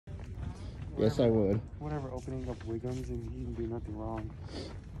Yes, I would. Whatever, opening up Wiggums and he didn't do nothing wrong.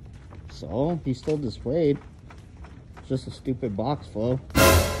 So, he's still displayed. It's just a stupid box, Flo.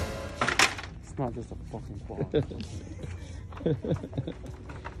 It's not just a fucking box. Look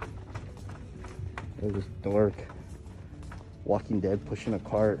at this dork. Walking Dead pushing a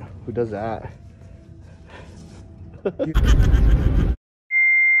cart. Who does that?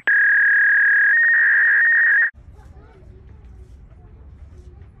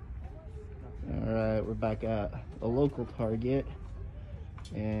 Alright, we're back at a local Target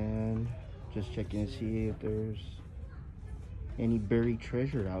and just checking to see if there's any buried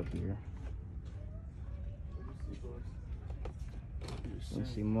treasure out here. Don't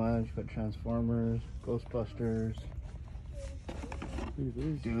see much, but Transformers, Ghostbusters.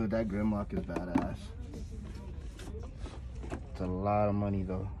 Dude, that Grimlock is badass. It's a lot of money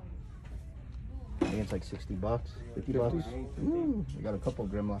though. I think it's like 60 bucks, 50 bucks. Ooh, we got a couple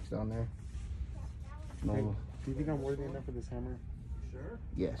Grimlocks down there. No. Hey, do you think I'm worthy enough for this hammer? Sure.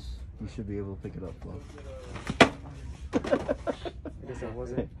 Yes, you should be able to pick it up, Flo. I guess I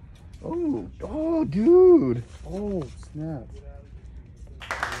wasn't. Oh, dude. Oh, snap.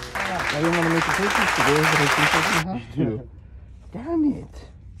 I didn't want to make a purchase today, but I think I have to. Damn it.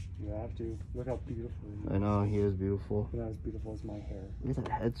 You have to. Look how beautiful he is. I know, he is beautiful. But not as beautiful as my hair. Look at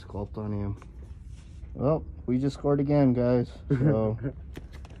that head sculpt on him. Well, we just scored again, guys. So,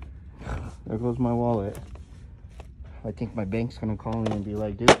 there goes my wallet. I think my bank's going to call me and be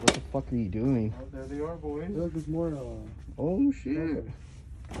like, dude, what the fuck are you doing? Oh, there they are, boys. Look, there's more. Oh, shit.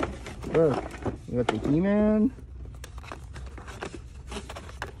 Look, you got the He-Man.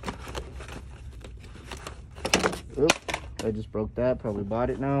 Oop, I just broke that. Probably bought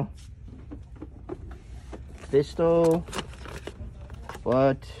it now. Fisto.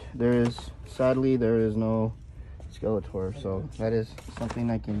 But sadly, there is no Skeletor. So that is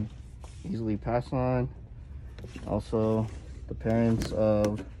something I can easily pass on. Also, the parents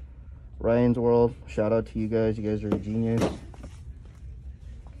of Ryan's World. Shout out to you guys. You guys are a genius.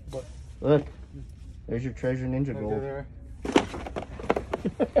 Look, there's your Treasure Ninja Gold.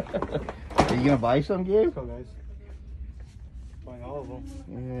 Are you gonna buy some, Gabe? Let's go, guys. Buying all of them.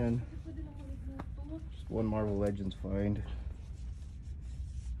 And just one Marvel Legends find.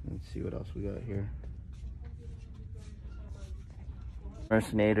 Let's see what else we got here.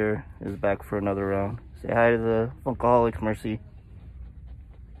 Mercenator is back for another round. Say hi to the Funkaholiks, Mercy.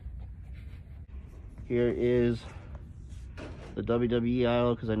 Here is the WWE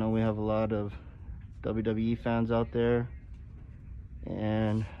aisle, because I know we have a lot of WWE fans out there.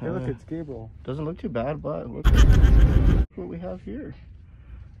 And hey, look, it's Gabriel. Doesn't look too bad, but look what we have here.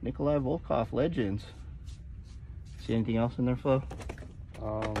 Nikolai Volkov Legends. See anything else in there, Flo?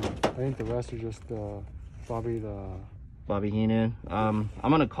 I think the rest are just Bobby Heenan. I'm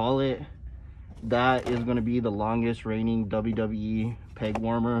gonna call it. That is gonna be the longest reigning WWE peg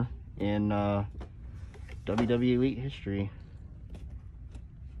warmer in WWE Elite history.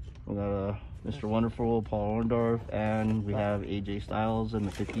 We got Mr. Wonderful, Paul Orndorff, and we have AJ Styles and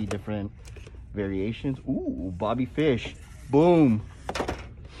the 50 different variations. Ooh, Bobby Fish. Boom.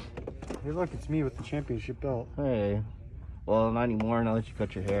 Hey, look, it's me with the championship belt. Hey. Well, not anymore. Now that you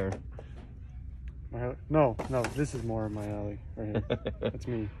cut your hair. No, this is more in my alley right here. That's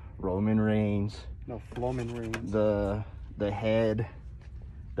me. Roman Reigns. No, Floman Reigns. The head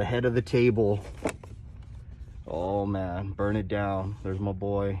of the table. Oh man, burn it down. There's my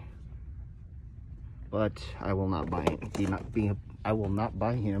boy. But I will not buy it. I will not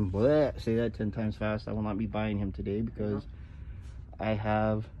buy him. But say that 10 times fast. I will not be buying him today because I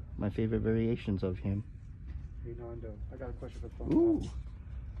have my favorite variations of him. Hey, Nando, I got a question for the phone. Ooh,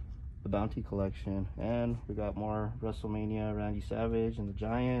 the Bounty Collection. And we got more WrestleMania, Randy Savage and the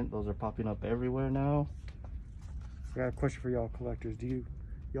Giant. Those are popping up everywhere now. I got a question for y'all collectors. Do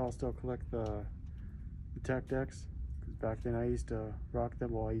y'all still collect the tech decks? Because back then I used to rock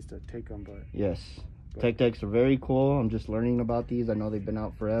them. Well, I used to take them, but... Yes. Tech decks are very cool. I'm just learning about these. I know they've been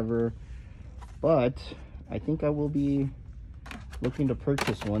out forever. But I think I will be looking to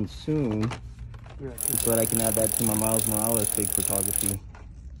purchase one soon. Yeah, so that I can add that to my Miles Morales fig photography.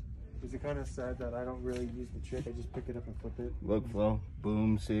 Is it kind of sad that I don't really use the trick? I just pick it up and flip it. Look, Flo.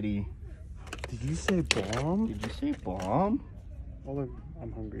 Boom City. Did you say bomb? Did you say bomb? Oh, look,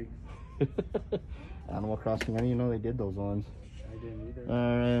 I'm hungry. Animal Crossing. I didn't even know they did those ones. I didn't either.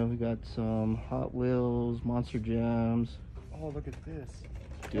 Alright, we got some Hot Wheels, Monster Jams. Oh, look at this.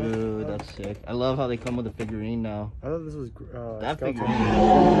 Dude, that's sick. I love how they come with a figurine now. I thought this was that Skeletor.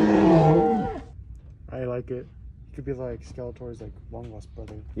 figurine. I like it. Could be like Skeletor's like long lost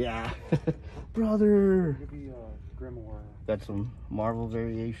brother. Yeah. Brother. Could be Grimoire. Got some Marvel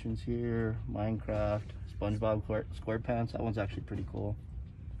variations here. Minecraft. SpongeBob SquarePants. That one's actually pretty cool.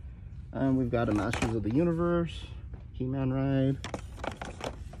 And we've got a Masters of the Universe. He-Man ride.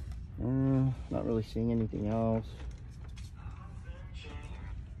 Not really seeing anything else.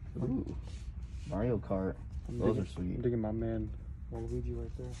 Ooh. Mario Kart. Those are sweet. I'm digging my man Waluigi right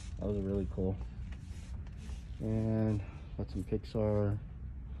there. Those are really cool. And got some Pixar.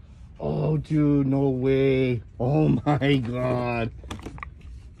 Oh, dude, no way. Oh my God.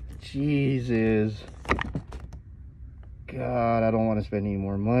 Jesus. God, I don't want to spend any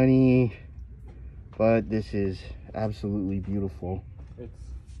more money. But this is absolutely beautiful.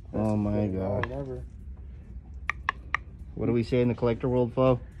 Oh my God. What do we say in the collector world,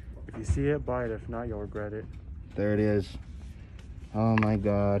 Flo? If you see it, buy it. If not, you'll regret it. There it is. Oh my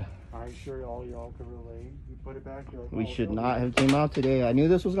God. I'm sure all y'all can relate. You put it back. You're like, We oh, should no. not have came out today. I knew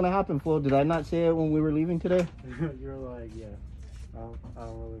this was gonna happen, Flo. Did I not say it when we were leaving today? You're like, yeah. I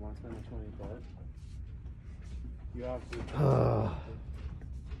don't really want to spend much money, but you have to.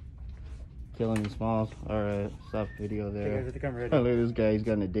 Killing me, Smalls. All right, stop video Hey there. guys, I think I'm ready. Look at this guy. He's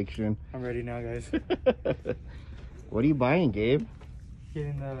got an addiction. I'm ready now, guys. What are you buying, Gabe?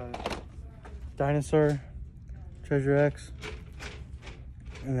 Getting the dinosaur Treasure X,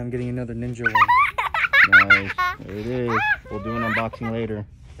 and I'm getting another ninja one. Nice. There it is. We'll do an unboxing later.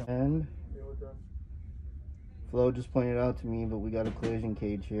 And Flo just pointed out to me, but we got a collision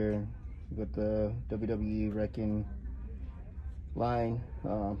cage here. We got the WWE Wrecking line.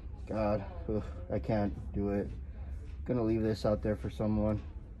 God, ugh, I can't do it. Gonna leave this out there for someone.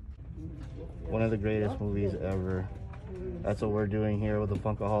 One of the greatest movies ever. That's what we're doing here with the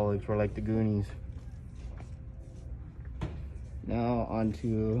Funkaholiks. We're like the Goonies. Now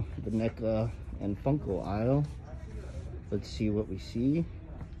onto the NECA and Funko aisle. Let's see what we see.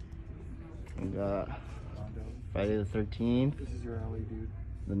 We got Friday the 13th. This is your alley, dude.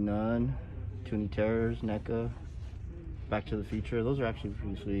 The Nun, Toonie Terrors, NECA, Back to the Future. Those are actually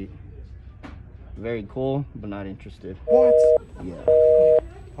pretty sweet. Very cool, but not interested. What? Yeah.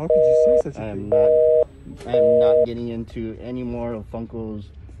 How could you say such a I thing? am not getting into any more of Funko's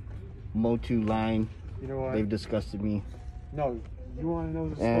Motu line. You know what? They've disgusted me. No, you want to know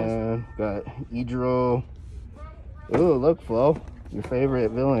the source? And got Idro. Ooh, look, Flo. Your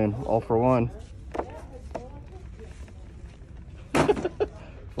favorite villain, all for one.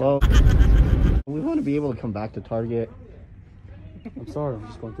 Flo, we want to be able to come back to Target. I'm sorry, I'm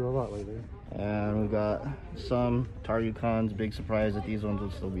just going through a lot lately. And we got some Target cons. Big surprise that these ones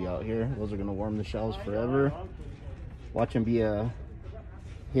will still be out here. Those are gonna warm the shelves forever. Watch them be a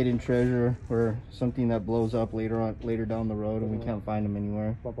hidden treasure or something that blows up later down the road and we can't find them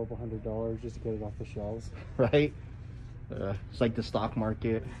anywhere. Bump up $100 just to get it off the shelves. Right? It's like the stock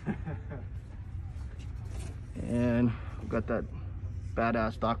market. And we've got that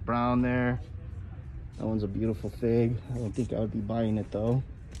badass Doc Brown there. That one's a beautiful fig. I don't think I would be buying it though.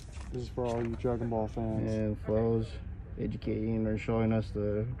 This is for all you Dragon Ball fans. And Flo's educating or showing us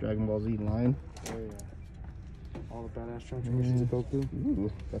the Dragon Ball Z line. Oh yeah. All the badass transformations of Goku. Ooh,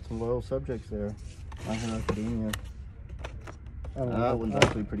 got some loyal subjects there. My Hero Academia. That one's I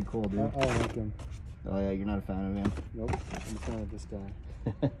actually pretty cool, dude. don't like him. Oh yeah, you're not a fan of him. Nope. I'm a fan of this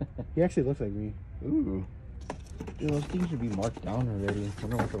guy. He actually looks like me. Ooh. Dude, those things should be marked down already. I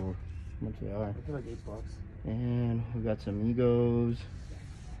wonder how much they are. I feel like $8. And we got some Egos.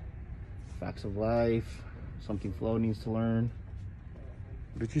 Facts of Life. Something Flo needs to learn.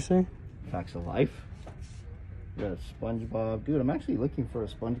 What did you say? Facts of Life. We got a SpongeBob. Dude, I'm actually looking for a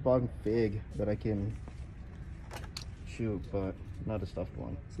SpongeBob fig that I can shoot, but not a stuffed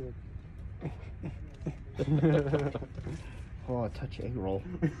one. Oh, a touch egg roll.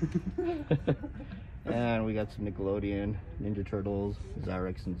 And we got some Nickelodeon, Ninja Turtles,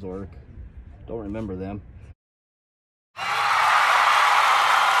 Zyrex and Zork. Don't remember them.